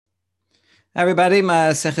Everybody,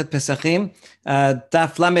 Masechet Pesachim,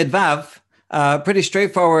 Daf Lamed Vav, pretty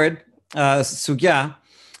straightforward sugya.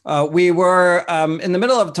 We were in the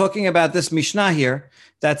middle of talking about this Mishnah here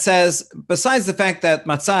that says, besides the fact that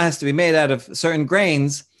matzah has to be made out of certain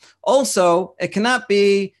grains, also it cannot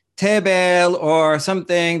be tebel or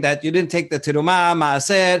something that you didn't take the terumah,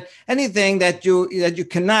 maaser, anything that you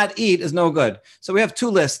cannot eat is no good. So we have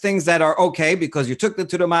two lists: things that are okay because you took the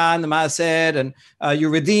terumah and the maaser and you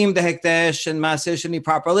redeemed the hekdesh and maaser sheni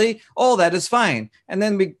properly. All that is fine. And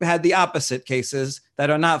then we had the opposite cases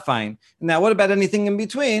that are not fine. Now, what about anything in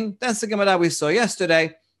between? That's the Gemara we saw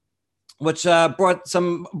yesterday, which brought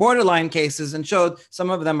some borderline cases and showed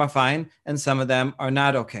some of them are fine and some of them are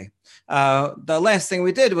not okay. The last thing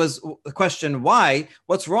we did was the question why,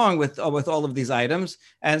 what's wrong with all of these items?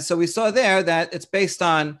 And so we saw there that it's based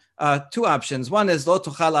on two options. One is lo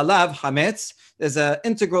tuchal alav chametz. There's an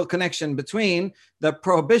integral connection between the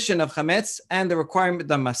prohibition of chametz and the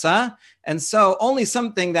requirement of masa. And so only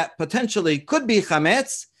something that potentially could be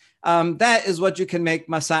chametz, that is what you can make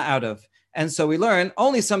masa out of. And so we learn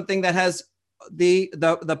only something that has the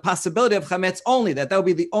possibility of chametz only, that will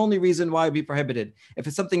be the only reason why it would be prohibited. If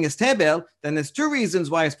it's something is tebel, then there's two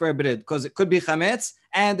reasons why it's prohibited, because it could be chametz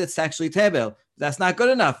and it's actually tebel. That's not good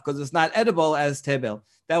enough because it's not edible as tebel.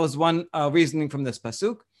 That was one reasoning from this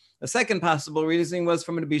pasuk. The second possible reasoning was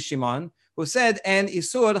from Rabbi Shimon, who said, "En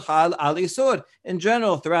isur hal al isur." In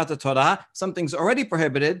general, throughout the Torah, something's already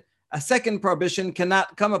prohibited. A second prohibition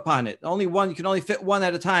cannot come upon it. Only one, you can only fit one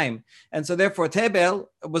at a time. And so therefore, tebel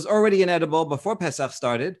was already inedible before Pesach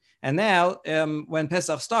started. And now, when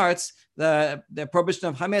Pesach starts, the prohibition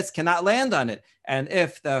of chametz cannot land on it. And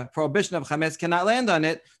if the prohibition of chametz cannot land on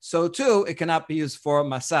it, so too, it cannot be used for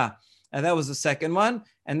masa. And that was the second one.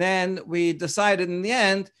 And then we decided in the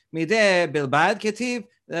end, mideh bilbad ketiv,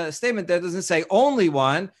 the statement there doesn't say only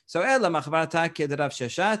one. So Ela machbarata ked Rav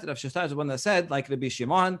Sheshet. Rav Sheshet is the one that said, like Rabbi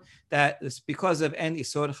Shimon, that it's because of en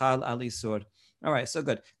isur chal al isur. All right, so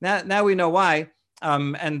good. Now we know why,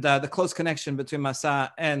 and the close connection between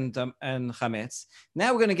masa and chametz.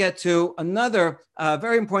 Now we're going to get to another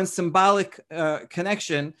very important symbolic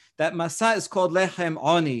connection, that masa is called lechem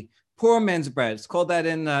oni, poor man's bread. It's called that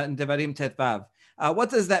in Devarim Tetvav. What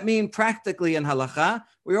does that mean practically in halacha?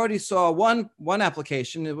 We already saw one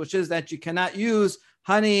application, which is that you cannot use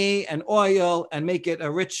honey and oil and make it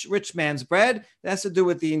a rich man's bread. That has to do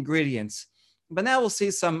with the ingredients. But now we'll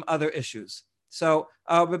see some other issues. So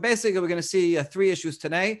but basically, we're going to see three issues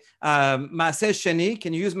today. Maaseh sheni,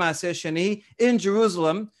 can you use maaseh sheni in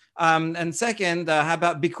Jerusalem? And second, how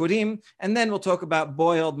about bikurim? And then we'll talk about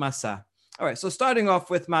boiled masa. All right, so starting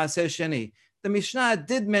off with maaseh sheni. The Mishnah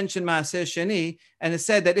did mention Maaseh Sheni, and it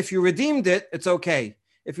said that if you redeemed it, it's okay.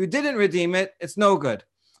 If you didn't redeem it, it's no good.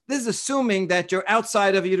 This is assuming that you're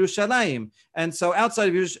outside of Yerushalayim. And so outside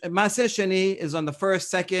of Yerushalayim, Maaseh Sheni is on the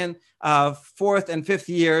first, second, fourth, and fifth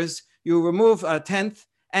years. You remove a tenth,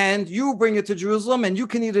 and you bring it to Jerusalem, and you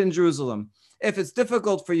can eat it in Jerusalem. If it's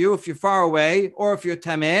difficult for you, if you're far away, or if you're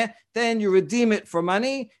tameh, then you redeem it for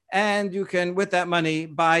money, and you can, with that money,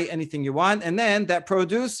 buy anything you want. And then that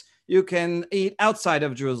produce, you can eat outside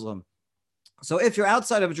of Jerusalem. So if you're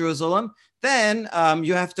outside of Jerusalem, then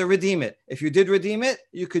you have to redeem it. If you did redeem it,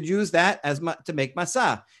 you could use that as to make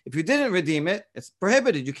masa. If you didn't redeem it, it's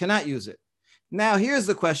prohibited. You cannot use it. Now, here's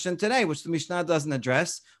the question today, which the Mishnah doesn't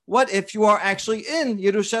address. What if you are actually in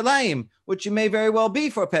Yerushalayim, which you may very well be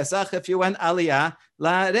for Pesach if you went Aliyah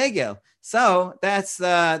La Regel? So that's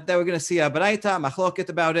that we're going to see a Baraita, Machloket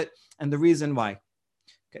about it, and the reason why.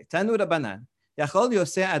 Okay, Tanu Rabbanan. Your own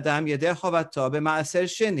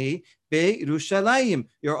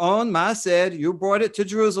maaser, you brought it to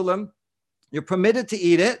Jerusalem. You're permitted to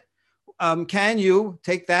eat it. Can you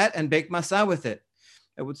take that and bake masa with it?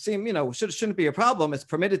 It would seem, shouldn't be a problem. It's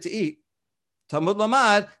permitted to eat. Talmud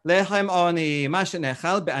Lomad, lechem oni, ma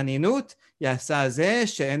shenechal be'aninut, yasa zeh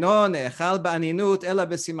she'eno nechal be'aninut ela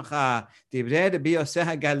besimcha. Divrei Rabbi Yosef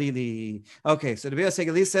HaGalili. Okay, so Rabbi Yosef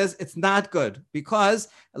HaGalili says it's not good because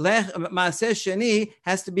maaseh sheni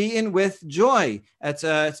has to be in with joy.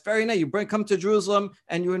 It's very nice. You come to Jerusalem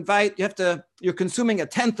and you're consuming a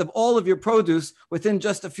tenth of all of your produce within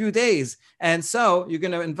just a few days. And so you're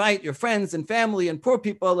going to invite your friends and family and poor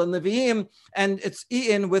people and Leviim, and it's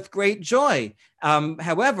eaten with great joy.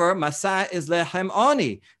 However, masa is lechem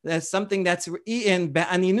oni. That's something that's eaten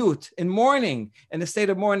be'aninut, in mourning, in a state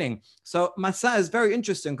of mourning. So So Masa is very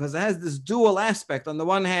interesting because it has this dual aspect. On the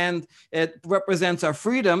one hand, it represents our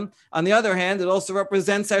freedom. On the other hand, it also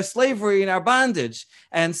represents our slavery and our bondage.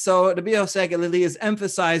 And so Rabbi Yosef Galili is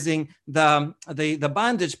emphasizing the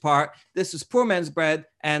bondage part. This is poor man's bread,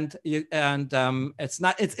 and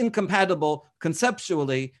it's incompatible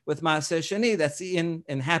conceptually with Maaseh Sheni. That's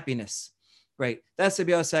in happiness. Great. That's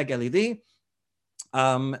Rabbi Yosef Galili.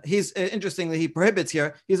 He's interestingly, he prohibits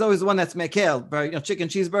here. He's always the one that's mekel, chicken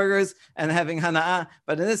cheeseburgers and having hana'ah.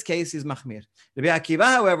 But in this case, he's machmir. Rabbi Akiva,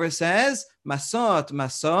 however, says masot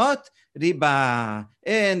riba.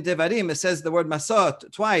 In Devarim, it says the word masot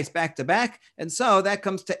twice back to back, and so that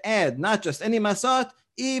comes to add not just any masot,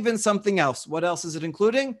 even something else. What else is it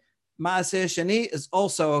including? Maaseh Sheni is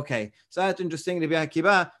also okay. So that's interesting. Rabbi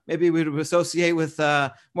Akiva, maybe we would associate with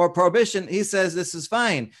more prohibition. He says this is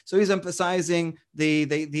fine. So he's emphasizing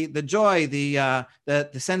the joy, the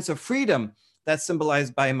sense of freedom that's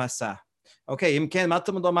symbolized by Masa. Okay, Rabbi Akiva,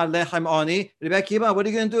 what are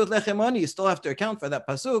you going to do with lechem oni? You still have to account for that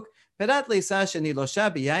pasuk. That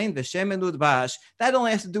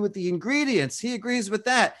only has to do with the ingredients. He agrees with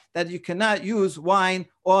that you cannot use wine,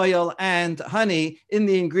 oil, and honey in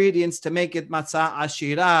the ingredients to make it matzah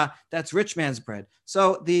ashira. That's rich man's bread.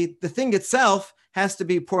 So the thing itself has to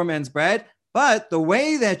be poor man's bread, but the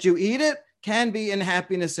way that you eat it can be in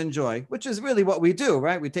happiness and joy, which is really what we do,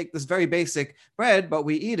 right? We take this very basic bread, but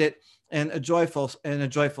we eat it in a joyful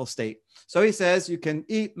state. So he says you can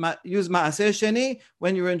use Maaseh Sheni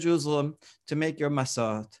when you're in Jerusalem to make your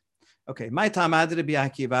masot. Okay, my tamad Rabbi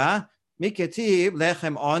Akiva miketib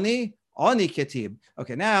lechem oni ketib.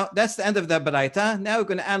 Okay, now that's the end of the baraita. Now we're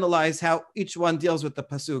going to analyze how each one deals with the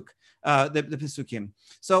pasuk, the pasukim.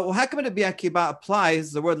 So how come Rabbi Akiva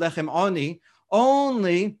applies the word lechem oni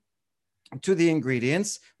only to the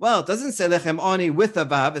ingredients? Well, it doesn't say lechem oni with a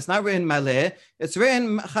vav. It's not written maleh. It's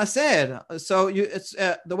written chaser. So it's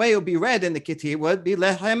the way it would be read in the kitty would be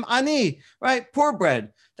lechem ani, right? Poor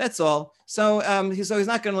bread. That's all. So he's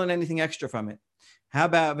not going to learn anything extra from it. How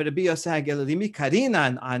about Rabbi Yosef Galili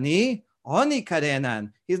karinan ani oni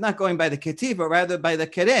karenan? He's not going by the kitty, but rather by the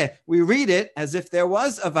kere. We read it as if there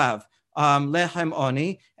was a vav. Lechem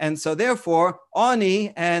oni, and so therefore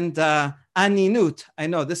oni and aninut. I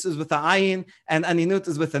know this is with the ayin and aninut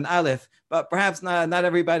is with an aleph, but perhaps not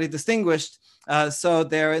everybody distinguished, so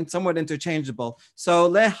they're somewhat interchangeable. So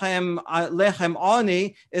lechem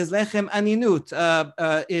oni is lechem aninut,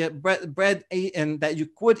 bread eaten that you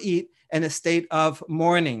could eat in a state of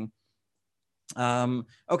mourning.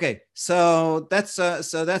 Okay, so that's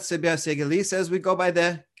Rabbi Yosef Galili says we go by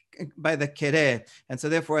the kere, and so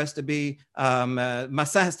therefore has to be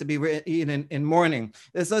masa has to be eaten in mourning.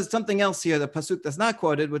 There's something else here. The pasuk that's not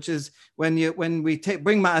quoted, which is when we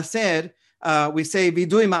bring maaser, we say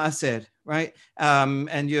vidui maaser, right?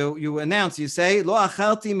 And you announce, you say lo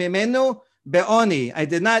achalti mimenu be'oni. I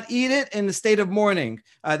did not eat it in the state of mourning.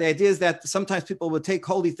 The idea is that sometimes people would take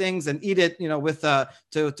holy things and eat it, with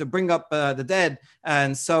to bring up the dead.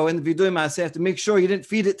 And so in the Vidui Maaseh, you have to make sure you didn't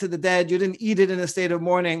feed it to the dead. You didn't eat it in a state of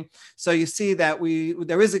mourning. So you see that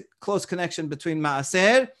there is a close connection between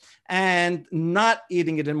Maaser and not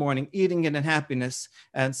eating it in mourning, eating it in happiness.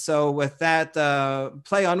 And so with that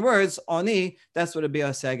play on words, oni, that's what Rabbi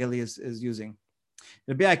Yosef Galili is using.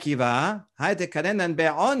 Rabbi Akiva,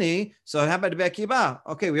 so how about Rabbi Akiva?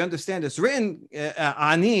 Okay, we understand it's written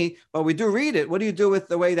ani, but we do read it. What do you do with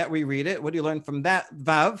the way that we read it? What do you learn from that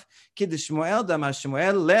vav? Kiddush Shmuel, Dama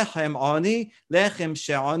Shmuel, lechem ani, lechem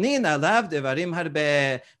she'anin alav devarim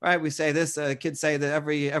harbe. Right, we say this. Kids say that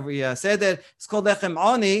every seder. It's called lechem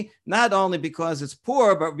ani, not only because it's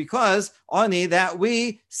poor, but because ani that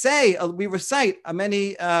we say, we recite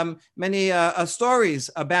many stories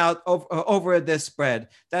about over this bread.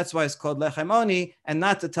 That's why it's called lechem oni, and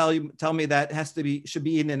not to tell me that should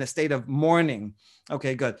be eaten in a state of mourning.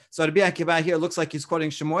 Okay, good. So Rabbi Akiva here looks like he's quoting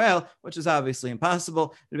Shemuel, which is obviously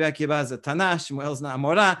impossible. Rabbi Akiva is a Tanah, Shemuel is not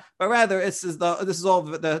Amorah, but rather this is all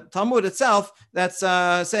the Talmud itself that's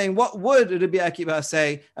saying what would Rabbi Akiva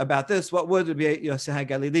say about this? What would Rabbi Yosef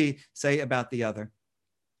Galili say about the other?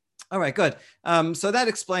 All right, good. So that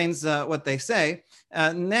explains what they say.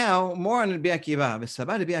 Now, more on Rabbi Akiva.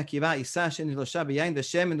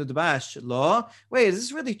 Wait, is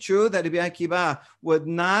this really true that Rabbi Akiva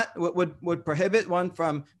would prohibit one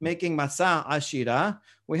from making matzah ashira?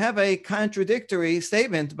 We have a contradictory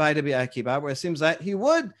statement by Rabbi Akiva where it seems that he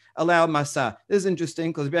would allow matzah. This is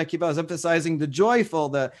interesting because Rabbi Akiva is emphasizing the joyful,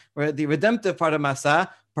 the redemptive part of matzah.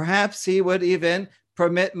 Perhaps he would even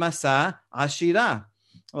permit matzah ashira.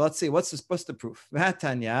 Well, let's see. What's the proof?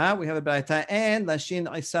 V'hatanya, we have a b'raita, and lashin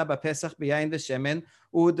isa b'pesach b'yayin v'shemen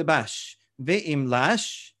u'dbash ve'im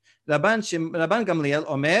lash Rabban Gamliel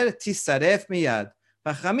omer tisaref miyad.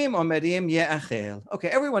 Chachamim omerim ye'achel. Okay,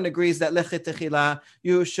 everyone agrees that lechet techila,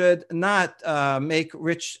 you should not make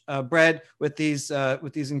rich bread with these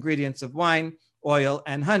ingredients of wine, oil,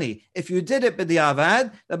 and honey. If you did it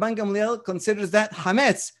b'diavad, Rabban Gamliel considers that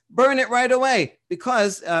hametz. Burn it right away,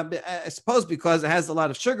 because I suppose because it has a lot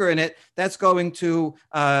of sugar in it, that's going to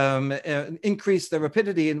increase the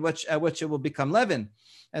rapidity in which it will become leaven.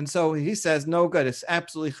 And so he says, no good, it's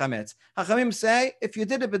absolutely chametz. Hachamim say, if you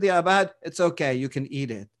did it b'diavad, it's okay, you can eat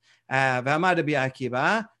it. V'amar Rabbi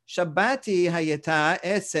Akiva, Shabbati hayeta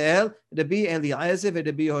etzel Rabbi Eliezer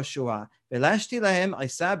v'Rabbi Yoshua. Velashti lahem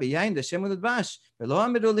isa b'yayin d'shem u'dbash. V'lo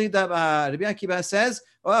amidu li davar. Rabbi Akiva says,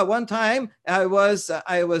 well, one time I was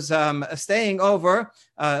staying over.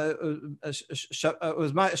 It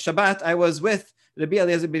was my Shabbat. I was with Rabbi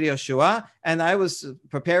Eliezer ben Yoshua, and I was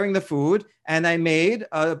preparing the food, and I made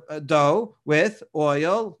a dough with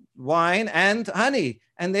oil, wine, and honey,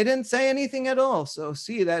 and they didn't say anything at all. So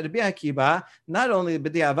see that Rabbi Akiva, not only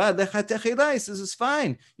b'diavad lechet techila, says it's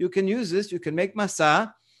fine. You can use this. You can make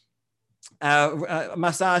masa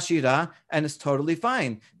ashira, and it's totally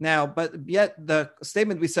fine. Now, but yet the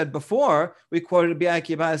statement we said before, we quoted Rabbi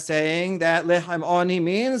Akiva as saying that lechem oni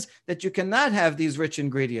means that you cannot have these rich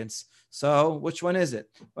ingredients. So which one is it?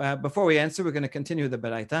 Before we answer, we're going to continue the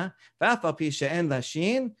beraita. V'afal pi she'en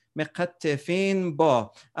lashin mekatefin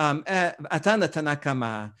bo. Atana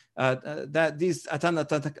Tanakama. That these Atana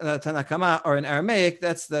Tanakama are in Aramaic.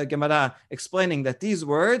 That's the Gemara explaining that these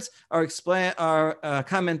words are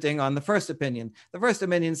commenting on the first opinion. The first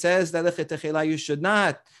opinion says that lechet techila, you should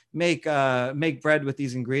not make bread with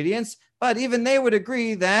these ingredients. But even they would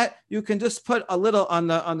agree that you can just put a little on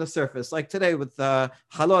the surface. Like today with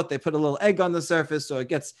halot, they put a little egg on the surface so it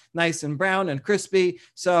gets nice and brown and crispy.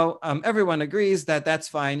 So everyone agrees that that's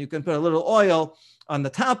fine. You can put a little oil on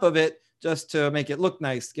the top of it just to make it look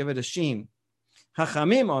nice, give it a sheen.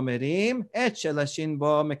 Hachamim omerim et shelashin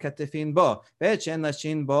bo mekatefin bo, et she'en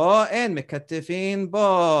lashin bo en mekatefin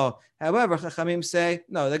bo. However, Chachamim say,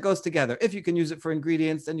 no, that goes together. If you can use it for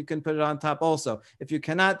ingredients, then you can put it on top also. If you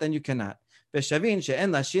cannot, then you cannot. But what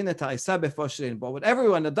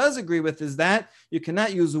everyone does agree with is that you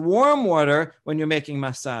cannot use warm water when you're making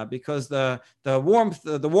masa, because the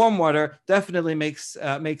warm water definitely makes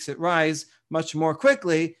it rise much more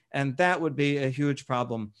quickly, and that would be a huge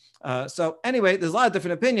problem. So anyway, there's a lot of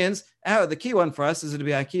different opinions. The key one for us is Rabbi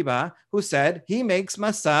Akiva, who said he makes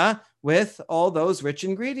masa with all those rich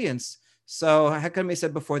ingredients. So how come he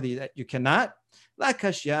said before that you cannot?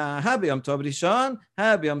 It's not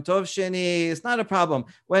a problem.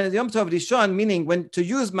 When Yom Tov Rishon, meaning when to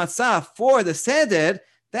use matzah for the seder,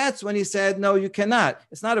 that's when he said, no, you cannot.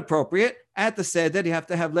 It's not appropriate. At the seder, you have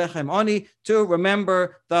to have lechem oni to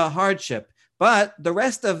remember the hardship. But the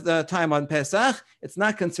rest of the time on Pesach, it's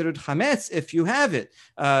not considered chametz if you have it.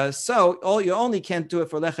 So you only can't do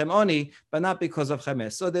it for lechem oni, but not because of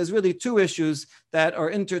chametz. So there's really two issues that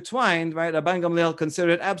are intertwined, right? Rabban Gamliel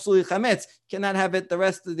considered absolutely chametz, cannot have it the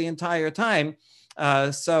rest of the entire time.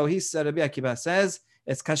 So he said, Rabbi Akiva says,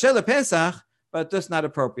 it's kasher Pesach, but just not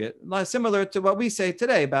appropriate. Similar to what we say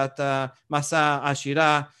today about masa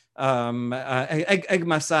ashira, egg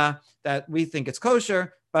masa, that we think it's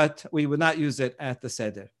kosher, but we would not use it at the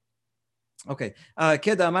seder. Okay. Not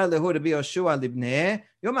only Rabbi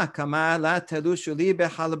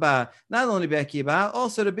Akiva,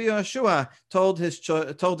 also Rabbi Yoshua told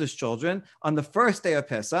his children on the first day of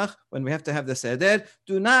Pesach, when we have to have the seder,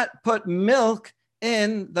 do not put milk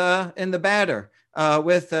in the batter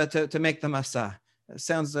to make the masa.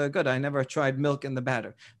 Sounds good. I never tried milk in the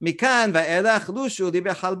batter. Mikan va'elach lushu li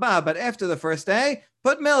bechalba. But after the first day,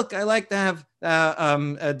 put milk. I like to have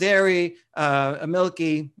a dairy, a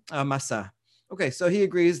milky masa. Okay, so he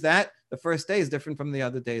agrees that the first day is different from the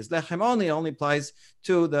other days. Lechem only applies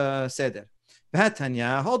to the seder.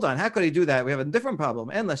 Hold on, how could he do that? We have a different problem.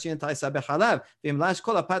 We know this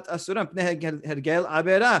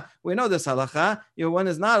halacha. One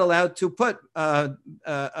is not allowed to put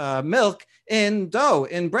milk in dough,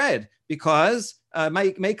 in bread, because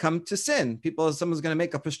may come to sin. Someone's going to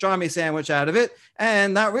make a pastrami sandwich out of it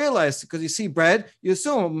and not realize, because you see bread, you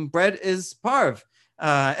assume bread is parv.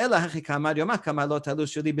 No,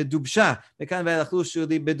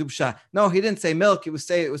 he didn't say milk. He was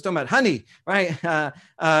talking about honey, right?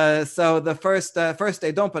 So the first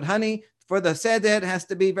day, don't put honey. For the seder, it has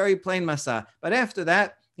to be very plain masa. But after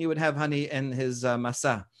that, he would have honey in his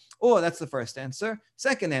masa. Oh, that's the first answer.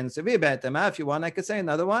 Second answer, if you want, I could say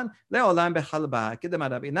another one. Le'olam bechalba, kidema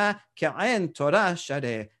rabina, ke'ayin Torah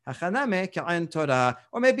shareh, hachaname ke'ayin Torah.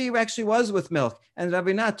 Or maybe he actually was with milk, and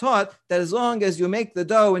Rabina taught that as long as you make the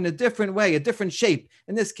dough in a different way, a different shape,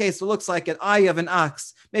 in this case, it looks like an eye of an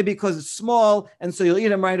ox, maybe because it's small, and so you'll eat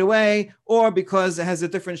them right away, or because it has a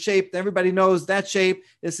different shape, everybody knows that shape,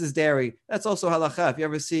 this is dairy. That's also halacha. If you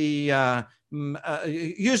ever see,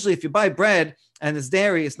 usually if you buy bread and it's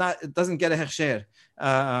dairy, it doesn't get a hechsher.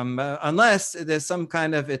 Unless there's some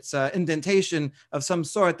kind of indentation of some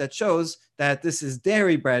sort that shows that this is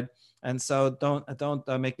dairy bread. And so don't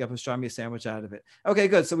make a pastrami sandwich out of it. Okay,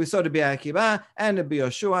 good. So we saw the Rabbi Akiva and the Rabbi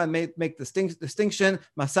Yoshua and make distinction.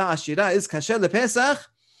 Masa ashira is kasher lePesach.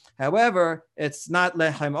 However, it's not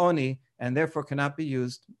lechem oni and therefore cannot be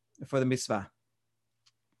used for the mitzvah.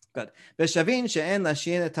 Good. Now, the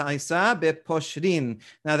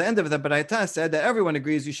end of the Baraita said that everyone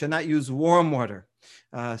agrees you should not use warm water.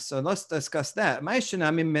 So let's discuss that. Why is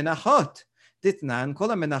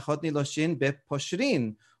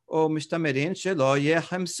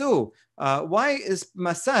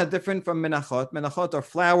masa different from menachot? Menachot are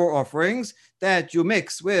flour offerings that you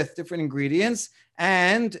mix with different ingredients,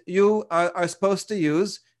 and you are supposed to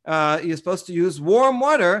use. You're supposed to use warm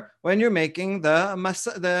water when you're making the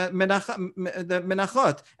menachot.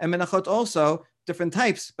 And menachot also different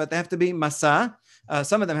types, but they have to be masa.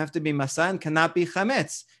 Some of them have to be masa and cannot be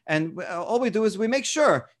chametz. And all we do is we make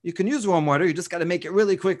sure you can use warm water. You just got to make it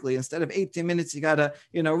really quickly. Instead of 18 minutes, you got to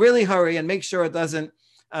really hurry and make sure it doesn't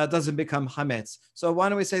become chametz. So why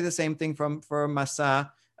don't we say the same thing for masa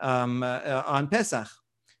on Pesach?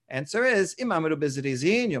 Answer is imamru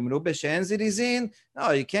bezirizin, yomru b'shen zirizin.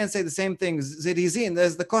 No, you can't say the same thing. Zirizin.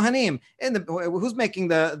 There's the kohanim. Who's making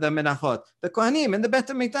the menachot? The kohanim in the Bet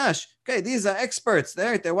HaMikdash. Okay, these are experts.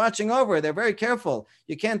 They're watching over. They're very careful.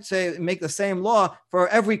 You can't make the same law for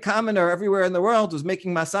every commoner everywhere in the world who's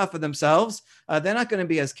making masa for themselves. They're not going to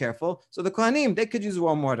be as careful. So the kohanim, they could use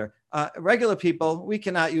warm water. Regular people, we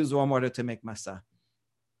cannot use warm water to make masa.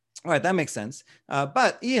 All right, that makes sense.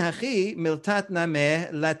 But ihachi miltatna me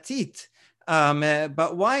latit.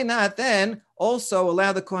 But why not then also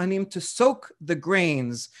allow the kohanim to soak the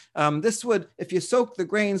grains? This would, if you soak the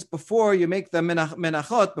grains before you make the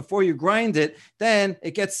menachot, before you grind it, then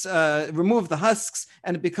it gets remove the husks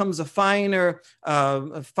and it becomes a finer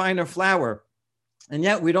flour. And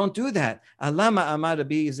yet we don't do that. Alama amar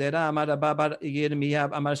Rabbi Zera amar Babar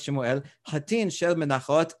Yirmiyav amar Shemuel hatin shel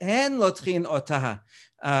menachot en lotchin otaha.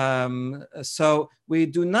 So we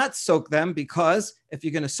do not soak them, because if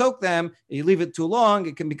you're going to soak them, you leave it too long,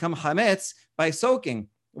 it can become chametz by soaking.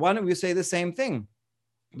 Why don't we say the same thing?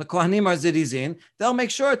 The kohanim are zirizin. They'll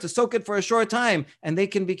make sure to soak it for a short time, and they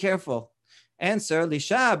can be careful. Answer,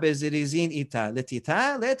 lisha bezirizin ita,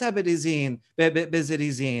 letita leta bezirizin.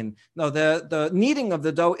 No, the kneading of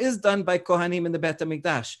the dough is done by kohanim in the Bet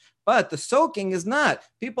HaMikdash, but the soaking is not.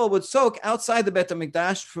 People would soak outside the Bet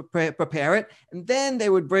HaMikdash, prepare it, and then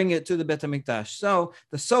they would bring it to the Bet HaMikdash. So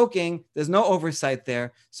the soaking, there's no oversight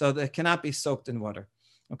there, so it cannot be soaked in water.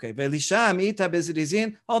 Okay, hold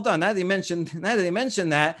on. Now that he mentioned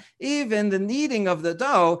that, even the kneading of the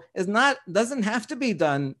dough doesn't have to be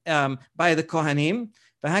done by the kohanim.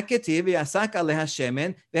 Right, Pesukim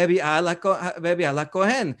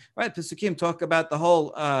talk about the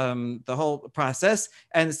whole process,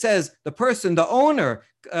 and it says the owner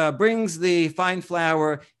brings the fine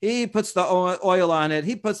flour, he puts the oil on it,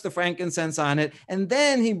 he puts the frankincense on it, and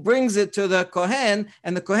then he brings it to the kohen,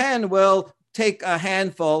 and the kohen will take a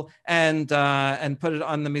handful and put it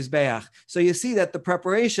on the mizbeach. So you see that the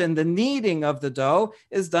preparation, the kneading of the dough,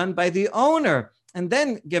 is done by the owner and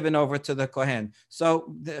then given over to the kohen.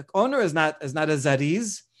 So the owner is not a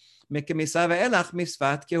zariz. You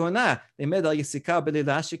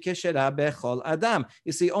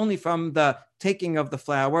see, only from the taking of the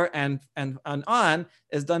flour and on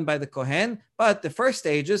is done by the kohen, but the first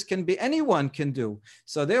stages anyone can do.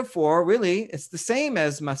 So therefore, really, it's the same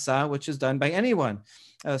as masa, which is done by anyone.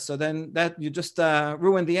 So then that you just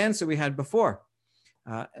ruined the answer we had before.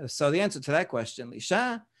 So the answer to that question,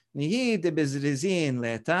 Lisha, nihi de bezrizin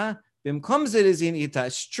leta.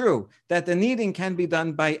 It's true that the kneading can be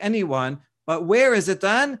done by anyone, but where is it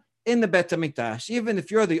done? In the Bet HaMikdash. Even if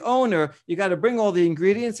you're the owner, you got to bring all the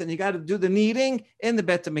ingredients and you got to do the kneading in the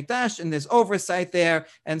Bet HaMikdash, and there's oversight there,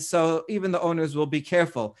 and so even the owners will be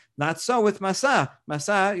careful. Not so with masa.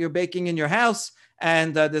 Masa, you're baking in your house,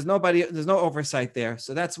 and there's no oversight there.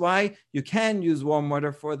 So that's why you can use warm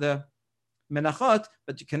water for the menachot,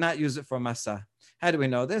 but you cannot use it for masa. How do we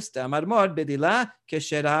know this? Because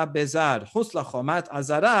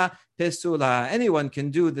pesula. Anyone can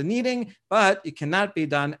do the kneading, but it cannot be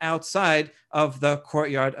done outside of the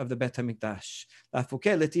courtyard of the Bet HaMikdash.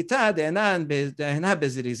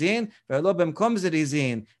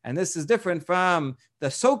 And this is different from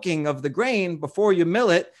the soaking of the grain before you mill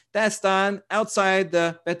it. That's done outside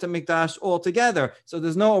the Bet HaMikdash altogether. So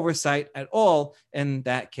there's no oversight at all in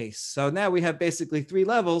that case. So now we have basically three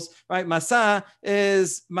levels, right? Masa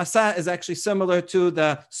is actually similar to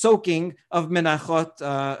the soaking of menachot.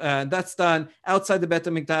 That's done outside the Bet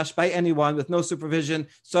HaMikdash by anyone with no supervision.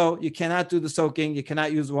 So you cannot do the soaking. You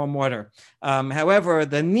cannot use warm water. However,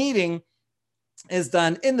 the kneading is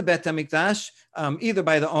done in the Bet HaMikdash, either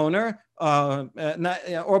by the owner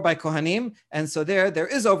or by Kohanim. And so there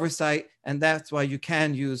is oversight, and that's why you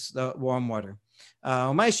can use the warm water.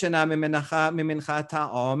 This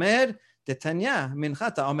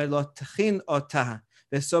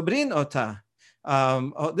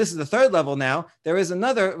is the third level now. There is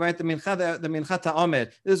another, right? The Mincha Ta'omed.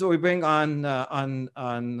 This is what we bring on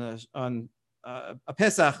a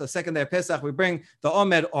Pesach, the second day of Pesach. We bring the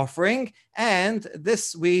Omed offering, and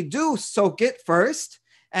this we do soak it first,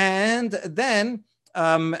 and then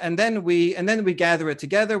we gather it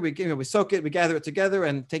together. We soak it, we gather it together,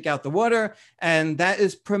 and take out the water, and that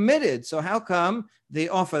is permitted. So how come the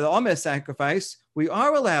Omer sacrifice, we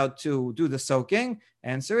are allowed to do the soaking?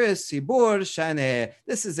 Answer is Sibur Shaneh.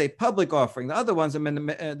 This is a public offering. The other ones, the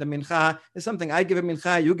mincha, is something I give a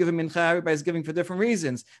mincha, you give a mincha, everybody's giving for different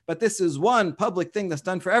reasons. But this is one public thing that's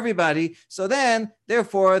done for everybody. So then,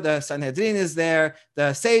 therefore, the Sanhedrin is there,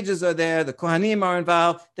 the sages are there, the Kohanim are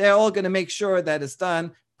involved. They're all going to make sure that it's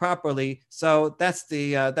done properly. So that's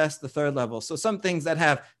the third level. So some things that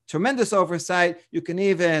have tremendous oversight, you can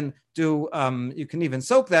even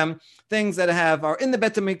soak them. Things that are in the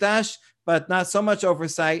Bet HaMikdash, but not so much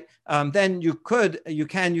oversight, then you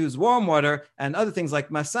can use warm water, and other things like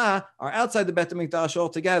masa are outside the Bet HaMikdash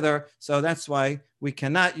altogether. So that's why we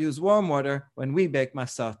cannot use warm water when we bake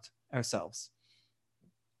masat ourselves.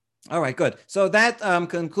 All right, good. So that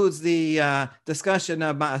concludes the discussion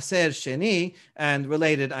of Ma'aser Sheni and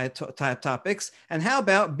related topics. And how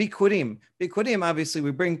about Bikurim? Bikurim, obviously,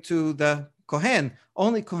 we bring to the Kohen.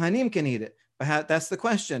 Only Kohanim can eat it. But that's the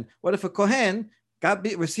question. What if a Kohen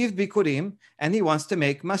received Bikurim and he wants to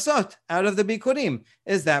make masot out of the Bikurim?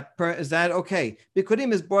 Is that okay?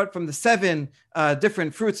 Bikurim is brought from the 7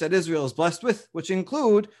 different fruits that Israel is blessed with, which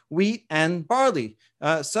include wheat and barley.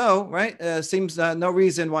 Seems no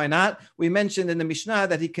reason why not. We mentioned in the Mishnah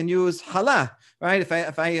that he can use challah, right?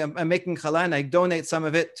 If I am making challah and I donate some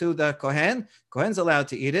of it to the Kohen's allowed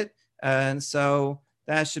to eat it, and so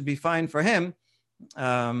that should be fine for him.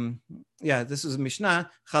 This is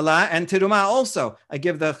Mishnah, challah and teruma also. I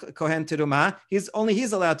give the Kohen teruma. He's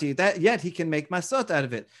allowed to eat that, yet he can make masot out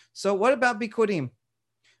of it. So what about bikurim?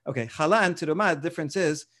 Okay, challah and teruma, the difference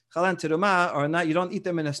is, challah and teruma are not, you don't eat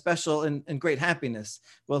them in a special, in great happiness.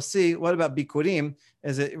 We'll see. What about bikurim?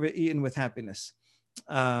 Is it eaten with happiness?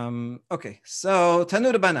 Okay, so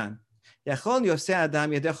Tanu Rabbanan. Yachol yoseh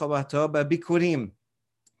adam yedei chovato bikurim.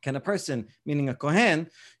 Can a person, meaning a Kohen,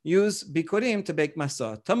 use bikurim to bake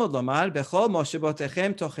masot? Tamud lomar bechol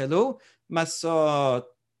moshebotechem tochelu masot.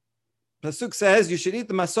 Pasuk says you should eat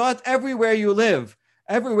the masot everywhere you live.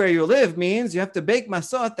 Everywhere you live means you have to bake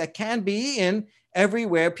masot that can be eaten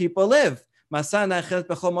everywhere people live. Masa nachet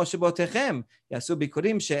bechol moshebotechem. Yasu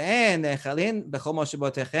bikurim she'en nechalin bechol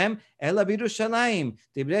moshebotechem ela b'Yerushalayim.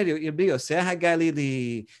 Divrei Rabbi Yosef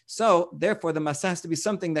HaGalili. So therefore, the masa has to be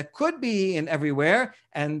something that could be eaten everywhere,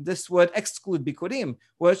 and this would exclude bikurim,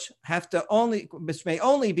 which may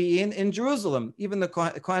only be eaten in Jerusalem. Even the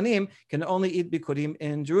Kohanim can only eat bikurim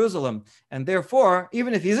in Jerusalem, and therefore,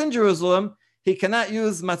 even if he's in Jerusalem, he cannot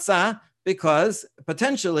use matzah, because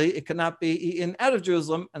potentially it cannot be eaten out of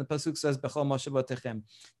Jerusalem, and the pasuk says bechol moshebotechem.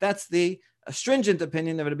 That's the stringent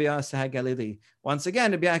opinion of Rabbi Yosef HaGalili. Once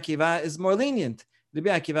again, Rabbi Akiva is more lenient. Rabbi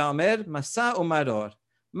Akiva omer masa umaror.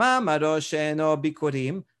 Ma maror she'eno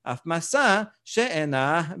bikurim, af masa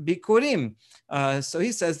she'ena bikurim. So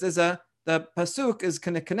he says the pasuk is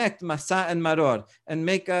going to connect masa and maror and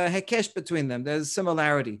make a hekesh between them. There's a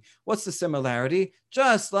similarity. What's the similarity?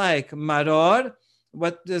 Just like maror,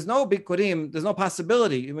 but there's no bikurim, there's no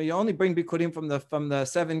possibility. You only bring bikurim from the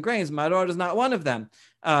 7 grains. Maror is not one of them.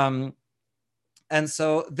 And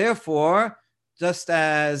so therefore, just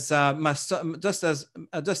as maror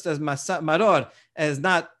is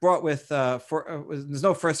not brought with there's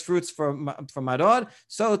no first fruits for maror,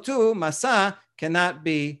 so too masa cannot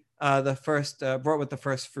be the first brought with the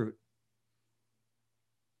first fruit.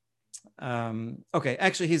 Okay,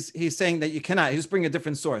 actually, he's saying that you cannot. He's bringing a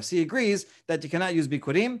different source. He agrees that you cannot use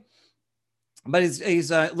bikurim, but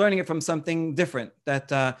he's learning it from something different. That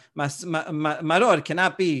maror can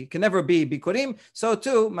never be bikurim. So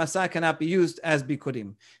too, masa cannot be used as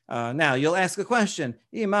bikurim. Now you'll ask a question: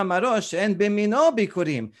 Ima maror she'en bimino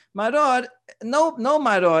bikurim. Maror, no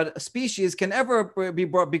maror species can ever be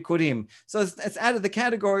brought bikurim. So it's out of the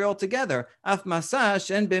category altogether. Af masa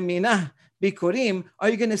she'en bimina bikurim. Are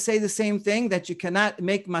you going to say the same thing, that you cannot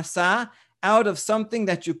make masa out of something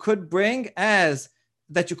that you couldn't bring as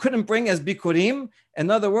bikurim? In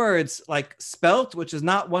other words, like spelt, which is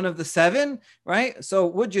not one of the seven, right? So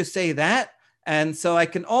would you say that? And so I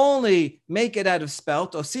can only make it out of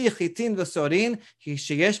spelt. Osi chitin v'sorin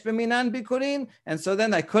sheyesh b'minan bikurin. And so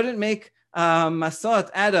then I couldn't make masot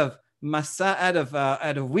out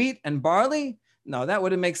of wheat and barley. No, that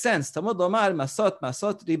wouldn't make sense. Tamud lomar masot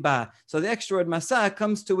riba. So the extra word masa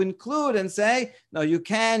comes to include and say, no, you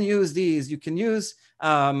can use these. You can use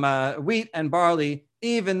wheat and barley,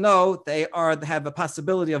 even though they have a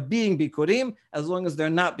possibility of being bikurim, as long as they're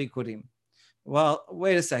not bikurim. Well,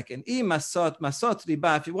 wait a second. Masot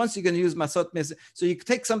riba. Once you're going to use masot, so you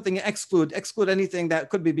take something and exclude anything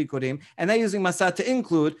that could be bikurim, and then using masat to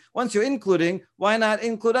include. Once you're including, why not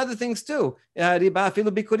include other things too? Riba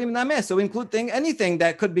filu bikurim nameh. So include anything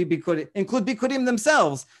that could be bikurim. Include bikurim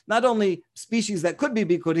themselves, not only species that could be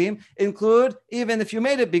bikurim. Include even if you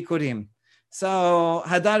made it bikurim. So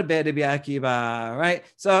hadar be Rabbi Akiva, right?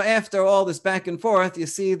 So after all this back and forth, you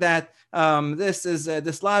see that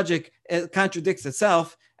this logic, it contradicts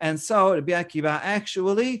itself, and so Rabbi Akiva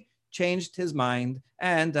actually changed his mind,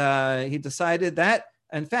 and he decided that,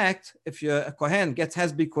 in fact, if a kohen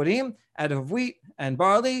has bikurim out of wheat and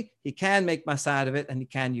barley, he can make masa out of it, and he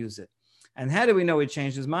can use it. And how do we know he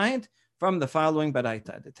changed his mind? From the following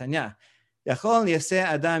baraita, the Tanya.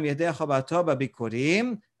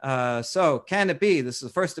 So can it be, this is the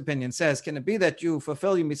first opinion, says, can it be that you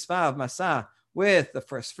fulfill your mitzvah of masa with the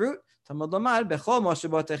first fruit? Talmud lomar, bechol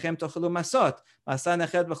moshebotechem tochelu masot. Masa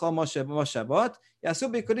nechet bechol moshebot. Yasu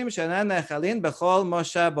bikurim she'enan nechalin bechol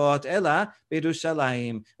moshabot ela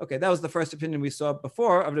b'Yerushalayim. Okay, that was the first opinion we saw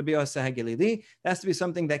before of Rabbi Yosef HaGalili. That's to be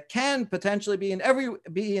something that can potentially be in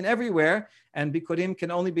everywhere, and bikurim can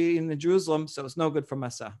only be in Jerusalem, so it's no good for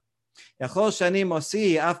masa. Yachol shani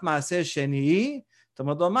mosi af maaseh sheni.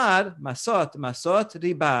 Talmud lomar, masot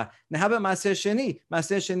riba. Now how about maaseh sheni?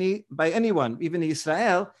 Maaseh sheni by anyone, even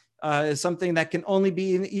Israel, is something that can only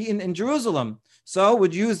be eaten in Jerusalem. So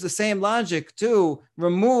would use the same logic to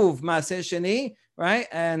remove maaseh sheni, right,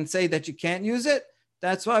 and say that you can't use it.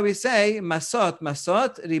 That's why we say masot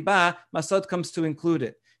riba. Masot comes to include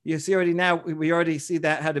it. You see already now, we already see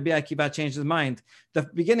that how Rabbi Akiva changed his mind. The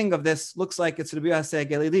beginning of this looks like it's Rabbi Yosef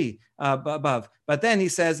HaGalili above. But then he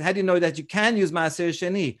says, how do you know that you can use Maaser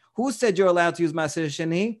Sheni? Who said you're allowed to use Maaser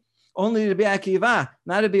Sheni? Only Rabbi Akiva,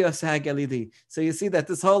 not Rabbi Yosef HaGalili. So you see that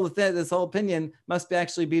this whole opinion must be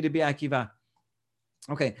actually be Rabbi Akiva.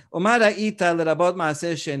 Okay. Umara ita lerabot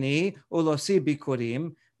Maaser Sheni ulosi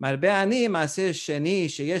bikurim. מרבה אני מעשה שני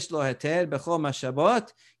שיש לו היתר בכל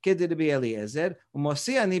משאבות כדרבי אליעזר,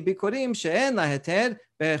 ומוציא אני ביקורים שאין לה היתר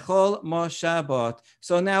בכל משאבות.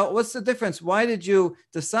 So now what's the difference? Why did you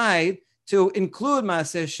decide to include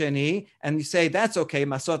מעשה שני, and you say that's okay,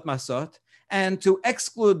 masot, and to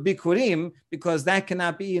exclude bikurim because that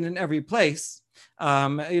cannot be in every place?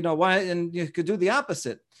 Why? And you could do the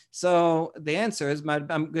opposite. So the answer is,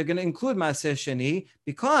 I'm going to include Maaseh Sheni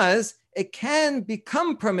because it can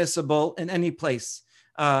become permissible in any place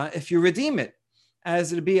if you redeem it,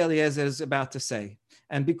 as Rabbi Eliezer is about to say.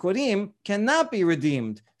 And Bikurim cannot be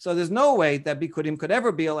redeemed. So there's no way that Bikurim could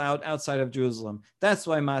ever be allowed outside of Jerusalem. That's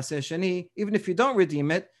why Maaseh Sheni, even if you don't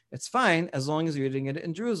redeem it, it's fine as long as you're eating it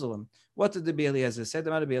in Jerusalem. What did Rabbi Eliezer say?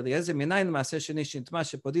 Rabbi Eliezer, minayin maaseh sheni shintma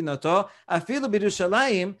shepodin oto, afilu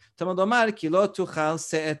b'Yerushalayim, tamod lomar ki lo tuchal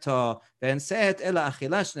se'eto, ve'en se'et ela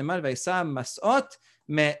achila shnemar v'yisa masot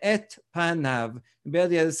me'et panav. Rabbi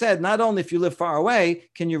Eliezer said, not only if you live far away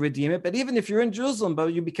can you redeem it, but even if you're in Jerusalem,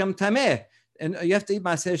 but you become tameh, and you have to eat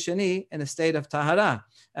maaseh sheni in a state of tahara.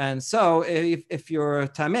 And so if you're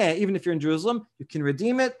tameh, even if you're in Jerusalem, you can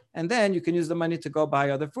redeem it, and then you can use the money to go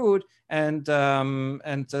buy other food, and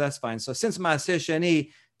so that's fine. So since maaseh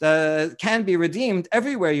sheni can be redeemed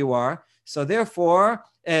everywhere you are, so therefore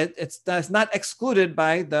that's not excluded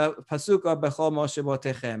by the pasuk of bechol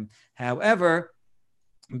moshebotechem. However,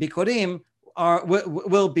 bikurim,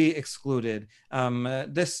 will be excluded.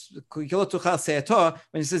 This when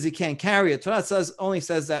he says he can't carry it, Torah only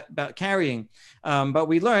says that about carrying. But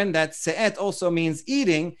we learned that se'et also means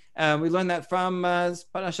eating. We learned that from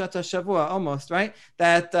Parashat Shavua, almost, right?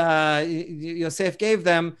 That Yosef gave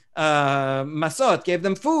them masot, gave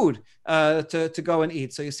them food to go and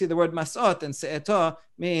eat. So you see the word masot and se'eto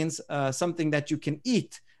means something that you can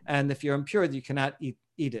eat. And if you're impure, you cannot eat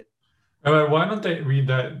it. Why don't they read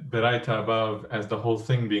that Beraita above as the whole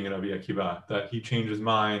thing being in Rabbi Akiva, that he changed his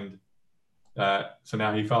mind, so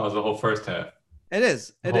now he follows the whole first half? It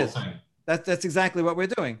is. It is. Thing. That's exactly what we're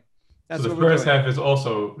doing. That's so the first half is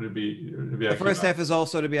also to be Akiva. The first half is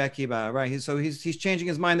also to be Akiva, right? So he's changing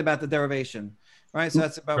his mind about the derivation, right? So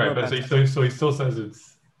that's about right. But so he still says it's.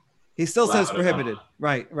 He still says prohibited.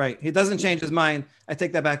 Right. He doesn't change his mind. I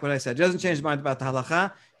take that back what I said. He doesn't change his mind about the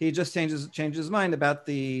halacha. He just changes his mind about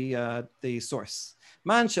the source.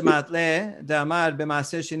 Man shemat le damar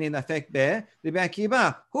b'maaseh sheni nafek be Rabbi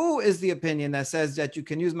Akiva. Who is the opinion that says that you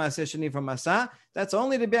can use maaseh sheni from masa? That's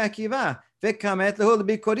only Rabbi Akiva. V'kamet lehu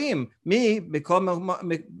l'bikorim mi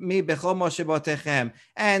bechol moshebotechem.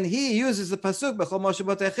 And he uses the pasuk bechol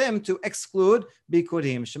moshebotechem to exclude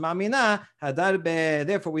bikurim. Shema mina hadar be.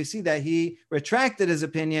 Therefore, we see that he retracted his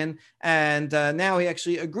opinion, and now he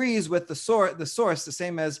actually agrees with the source, the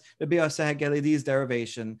same as Rabbi Yosef HaGelidi's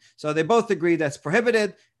derivation. So they both agree that's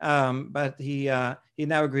prohibited, but he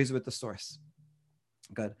now agrees with the source.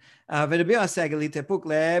 Good. Rabbi Yosef HaGelidi tepuk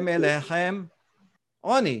le'melechem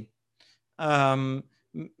oni. Okay,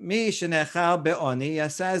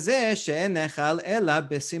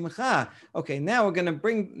 now we're going to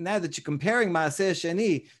bring, now that you're comparing Maaseh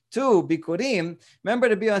Sheni to Bikurim,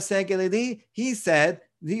 remember the Yosef HaGelidi, he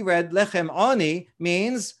read Lechem Oni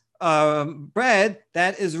means bread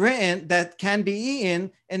that is written, that can be eaten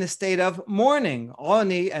in a state of mourning.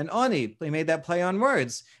 Oni and Oni, he made that play on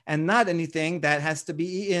words, and not anything that has to be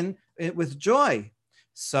eaten with joy.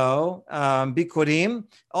 So bikurim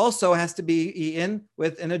also has to be eaten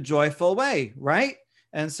in a joyful way, right?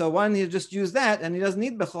 And so one, he just use that, and he doesn't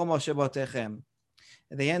need bechol moshebotechem.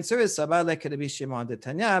 The answer is Sabah lek Rabbi Shimon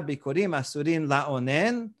detanya bikurim asurin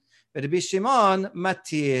laonen, Rabbi Shimon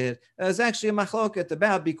matir. There's actually a machloket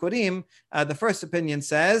about bikurim. The first opinion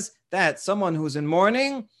says that someone who's in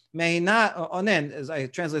mourning may not, onen, as I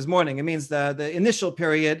translate as mourning, it means the initial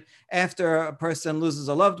period after a person loses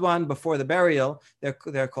a loved one before the burial,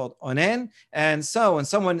 they're called onen. And so when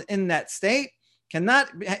someone in that state cannot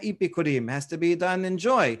eat bikurim, has to be done in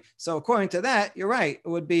joy. So according to that, you're right, it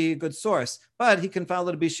would be a good source. But he can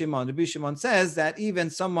follow Rabbi Shimon. Rabbi Shimon says that even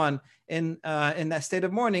someone in that state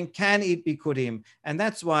of mourning can eat bikurim. And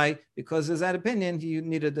that's why, because of that opinion, he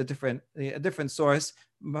needed a different source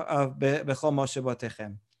of bechol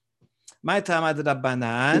moshebotechem. Do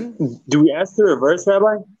we ask the reverse,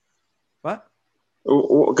 Rabbi? What?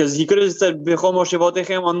 Because he could have said Bechol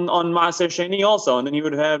Moshevotechem on Maaser Sheni also, and then he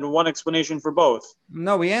would have had one explanation for both.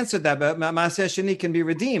 No, we answered that, but Maaser Sheni can be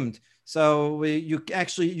redeemed. So you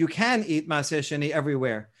can eat Maaser Sheni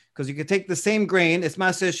everywhere, because you can take the same grain, it's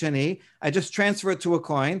Maaser Sheni, I just transfer it to a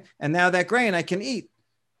coin, and now that grain I can eat.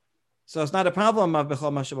 So it's not a problem of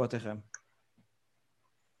Bechol Moshevotechem.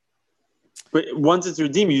 But once it's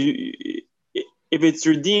redeemed, if it's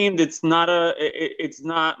redeemed, it's not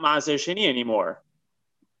Maaser Sheni anymore.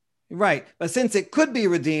 Right, but since it could be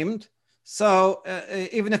redeemed, so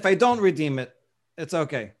even if I don't redeem it, it's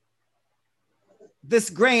okay. This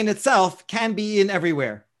grain itself can be eaten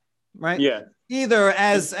everywhere, right? Yeah. Either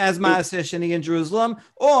as Maaser Sheni in Jerusalem,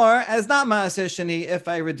 or as not Maaser Sheni if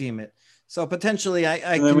I redeem it. So potentially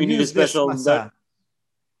I can we need use a special this masa.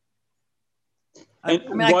 I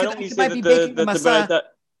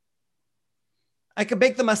could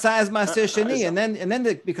bake the masa as Maaser Sheni, and then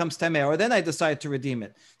it becomes tameh, or then I decide to redeem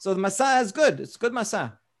it. So the masa is good. It's good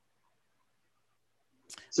masa.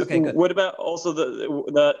 So okay, good. What about also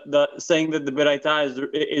the saying that the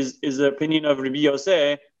beraita is the opinion of Rabbi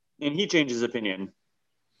Yosef, and he changed his opinion?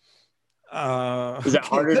 Is that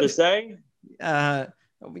harder to say?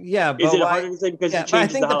 Yeah, is it harder to say because he changed I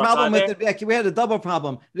think the problem with Rabbi Akiva, we had a double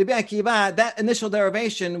problem. Rabbi Akiva, that initial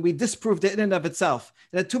derivation, we disproved it in and of itself.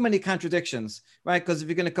 It had too many contradictions, right? Because if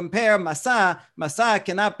you're going to compare masa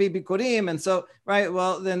cannot be bikurim, and so, right,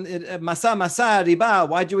 well, then masa, riba,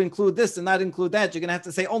 why'd you include this and not include that? You're going to have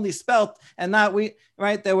to say only spelt and not we,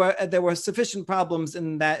 right? There were sufficient problems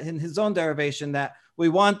in his own derivation that we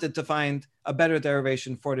wanted to find a better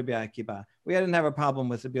derivation for Rabbi Akiva. We didn't have a problem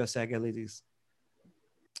with Rabbi Yosef HaGelidi's.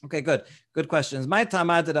 Okay, good. Good questions. My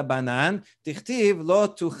tamad Rabbanan, tichtiv lo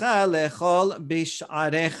tucha lechol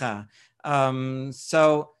bish'arecha.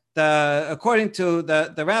 So according to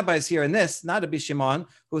the rabbis here in this, not Rabbi Shimon,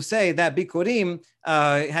 who say that bikurim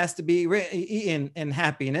has to be eaten in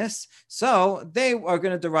happiness. So they are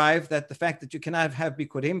going to derive that the fact that you cannot have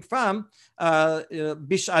bikurim from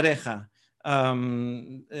bisharecha,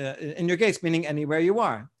 in your gates, meaning anywhere you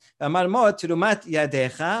are. Marmot tirumat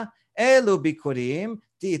yadecha elu bikurim.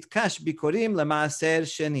 תתקש ביקורים למעשר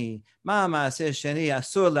שני. מה מעשר שני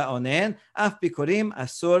אסור לאונן? אף ביקורים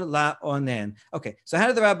אסור לאונן. Okay, so how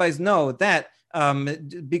do the rabbis know that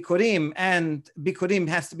bikurim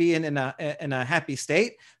has to be in a happy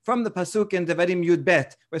state? From the pasuk in Devarim Yud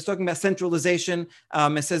Bet, where it's talking about centralization.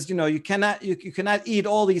 It says, you cannot eat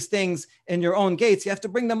all these things in your own gates. You have to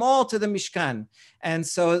bring them all to the Mishkan. And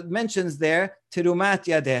so it mentions there tirumat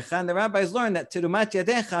yadecha, and the rabbis learn that tirumat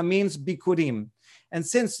yadecha means bikurim. And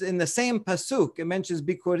since in the same pasuk it mentions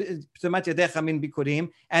bikurim,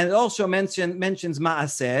 and it also mentions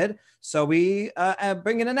maaser, so we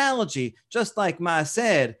bring an analogy. Just like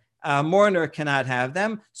maaser, a mourner cannot have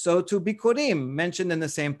them, so to bikurim, mentioned in the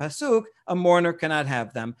same pasuk, a mourner cannot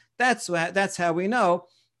have them. That's how we know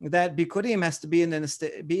that bikurim has to be in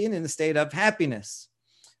the state of happiness.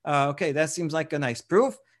 Okay, that seems like a nice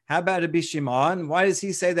proof. How about Rabbi Shimon? Why does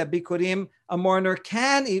he say that bikurim, a mourner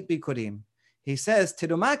can eat bikurim? He says,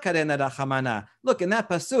 Tirumat karena rachamana. Look, in that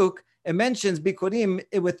pasuk, it mentions bikurim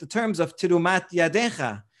with the terms of tirumat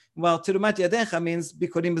yadecha. Well, tirumat yadecha means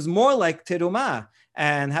bikurim is more like tiruma.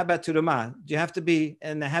 And how about tiruma? Do you have to be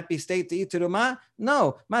in a happy state to eat tiruma?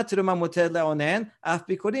 No. Ma tiruma mutar laonen, af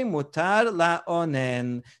bikurim mutar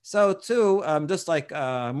laonen. So too, just like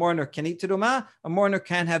a mourner can eat tiruma, a mourner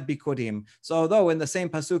can have bikurim. So although in the same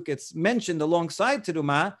pasuk it's mentioned alongside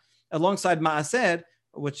tiruma, alongside maaser,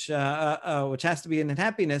 which has to be in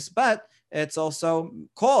happiness, but it's also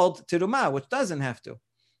called tiruma, which doesn't have to.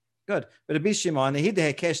 Good. But Rabbi Shimon,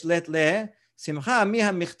 hekesh let le simcha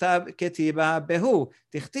miha michtav ketiba behu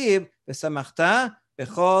tichtib v'samachta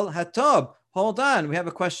bechol hatob. Hold on, we have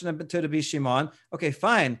a question to Rabbi Shimon. Okay,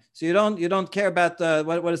 fine. So you don't care about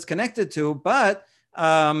what it's connected to, but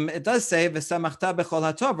it does say v'samachta bechol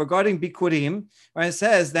hatov regarding bikurim, right? It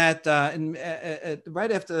says that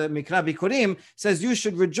right after mikra bikurim says you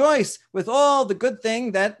should rejoice with all the good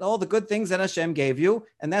things that Hashem gave you,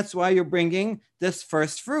 and that's why you're bringing this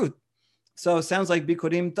first fruit. So it sounds like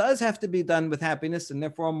bikurim does have to be done with happiness, and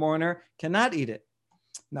therefore a mourner cannot eat it.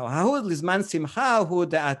 Now, hahud lizman simcha hu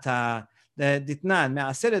de'ata the ditnan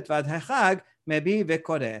me'aseret vad hachag.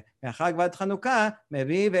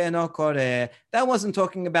 That wasn't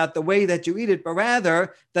talking about the way that you eat it, but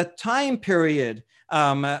rather the time period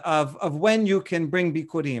of when you can bring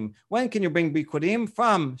bikurim. When can you bring bikurim?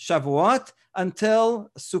 From Shavuot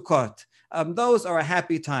until Sukkot. Those are a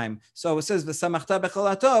happy time. So it says, "V'samachta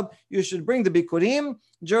bechol hatov," you should bring the bikurim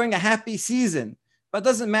during a happy season. But it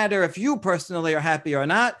doesn't matter if you personally are happy or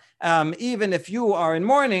not. Even if you are in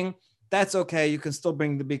mourning, that's okay. You can still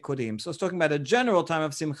bring the bikurim. So it's talking about a general time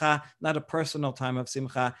of simcha, not a personal time of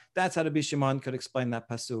simcha. That's how Rabbi Shimon could explain that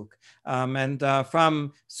pasuk. And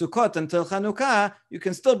from Sukkot until Chanukah, you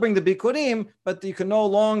can still bring the bikurim, but you can no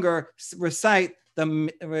longer recite the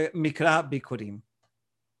mikra bikurim.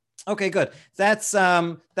 Okay, good. That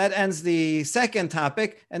ends the second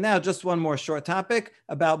topic. And now just one more short topic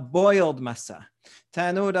about boiled masa.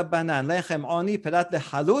 Tanu Rabbanan lechem oni perat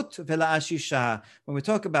lehalut vela'ashisha. When we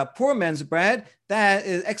talk about poor man's bread, that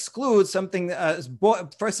excludes something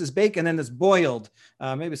first is baked and then it's boiled.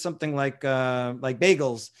 Maybe something like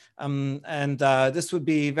bagels. And this would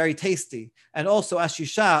be very tasty. And also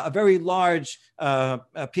ashisha, a very large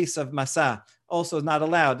piece of masa. Also not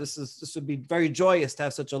allowed. This would be very joyous to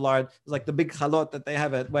have such a large, like the big chalot that they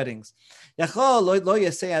have at weddings. Yachol lo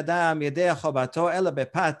yasei adam yedei chobato ela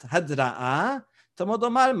bepat hadra'ah.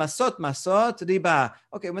 Masot riba.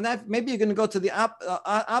 Okay, when that maybe you're going to go to the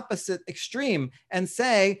opposite extreme and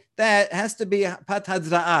say that it has to be pat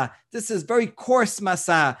hadra'ah. This is very coarse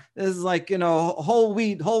masa. This is like whole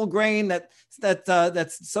wheat, whole grain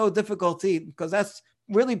that's so difficult to eat because that's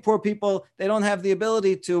really poor people. They don't have the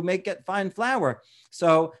ability to make it fine flour.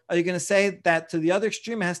 So are you going to say that to the other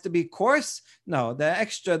extreme it has to be coarse? No,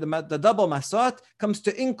 the double masot comes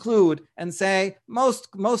to include and say most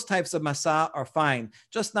types of masa are fine,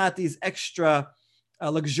 just not these extra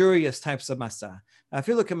luxurious types of masa. If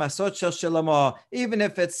you look at masot shel Shlomo, even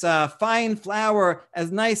if it's fine flour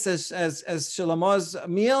as nice as Shlomo's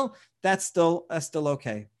meal, that's still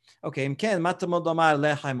okay. Okay, so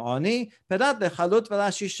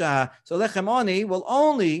lechem oni will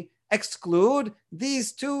only exclude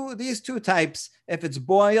these two types if it's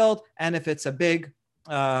boiled and if it's a big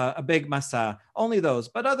masa. Only those,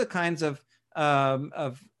 but other kinds of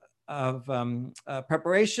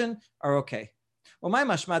preparation are okay. How do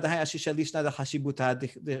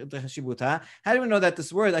we know that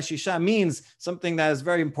this word ashisha means something that is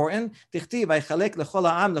very important? When David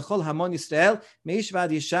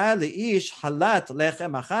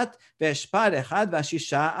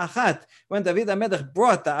HaMelech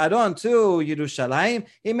brought the Aron to Yerushalayim,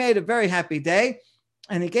 he made a very happy day,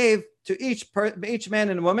 and he gave to each man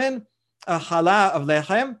and woman a challah of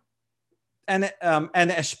lechem, and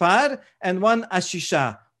eshpad, and one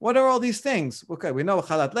ashisha. What are all these things? Okay, we know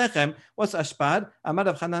chalat lechem. What's ashpad? Amar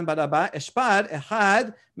Rav Chanan bar Abba, eshpad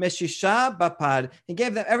echad meshisha bapad. He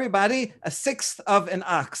gave them everybody a sixth of an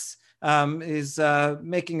ox. Is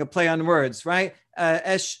making a play on words, right?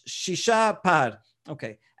 Shisha pad.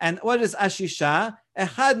 Okay, and what is ashisha?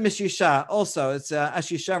 Echad meshisha. Also, it's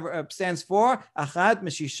ashisha stands for echad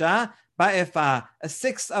meshisha. Ba'efa, a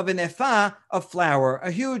sixth of an ephah of flour, a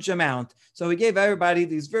huge amount. So he gave everybody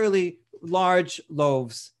these really large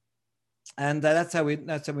loaves, and that's how we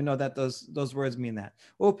know that those words mean that.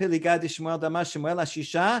 O peligad Shmuel dama Shmuel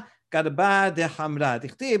ashisha garba de hamra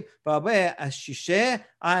dichtib babe ashishe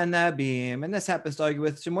anabim, and this happens to argue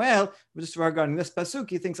with Shmuel just regarding this pasuk.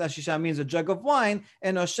 He thinks ashisha means a jug of wine,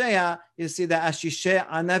 and Hosea, you see that ashishe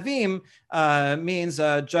anavim means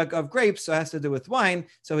a jug of grapes, so it has to do with wine.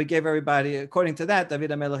 So he gave everybody, according to that,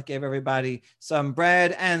 David HaMelech gave everybody some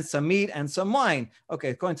bread and some meat and some wine.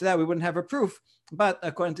 Okay, according to that, we wouldn't have a proof. But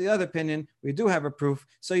according to the other opinion, we do have a proof.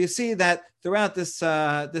 So you see that throughout this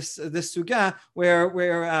sugya, where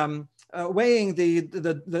we're weighing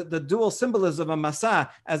the dual symbolism of Masa,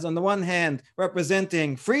 as on the one hand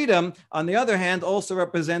representing freedom, on the other hand also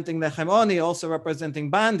representing the Chemoni, also representing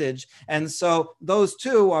bondage. And so those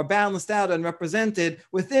two are balanced out and represented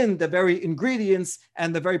within the very ingredients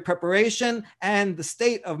and the very preparation and the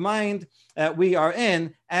state of mind that we are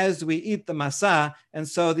in as we eat the Masa. And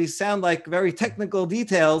so these sound like very technical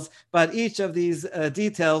details, but each of these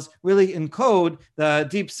details really encode the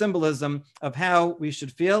deep symbolism of how we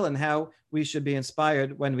should feel and how we should be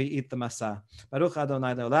inspired when we eat the Masa. Baruch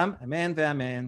Adonai Le'olam. Amen ve'amen.